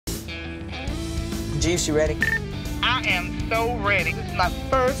Juice, you ready? I am so ready. This is my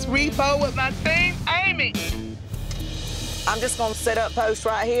first repo with my team, Amy. I'm just gonna set up post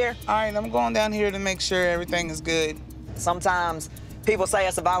right here. All right, I'm going down here to make sure everything is good. Sometimes people say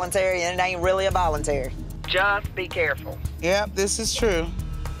it's a voluntary and it ain't really a voluntary. Just be careful. Yep, this is true.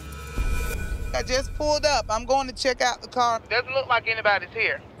 I just pulled up. I'm going to check out the car. Doesn't look like anybody's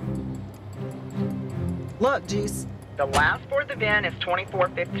here. Look, Juice, the last for the VIN is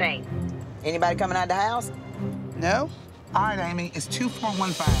 2415. Anybody coming out of the house? No? All right, Amy, it's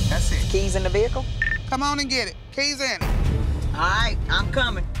 2415. That's it. Keys in the vehicle? Come on and get it. Keys in it. All right, I'm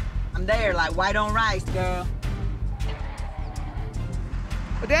coming. I'm there like white on rice, girl.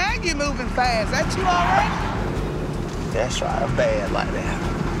 But Dad, you moving fast. That you all right? That's right, I'm bad like that.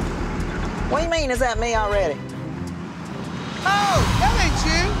 What do you mean, is that me already? Oh, that ain't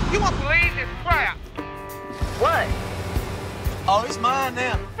you. You won't believe this crap. What? Oh, it's mine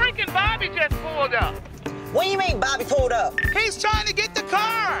now. Freaking Bobby just pulled up. What do you mean Bobby pulled up? He's trying to get the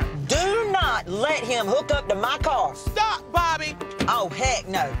car. Do not let him hook up to my car. Stop, Bobby. Oh, heck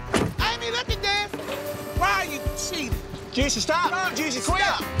no. Amy, look at this. Why are you cheating? Juicy, stop. Stop. Juicy, quit.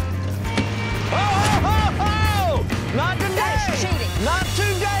 Stop. Oh, oh, oh, oh! Not today. That's cheating. Not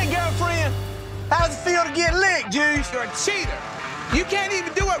today, girlfriend. How's it feel to get licked, Juice? You're a cheater. You can't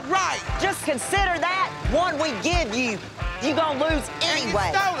even do it right. Just consider that one we give you. You gonna lose And you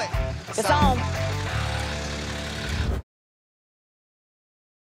anyway. stole it. It's on.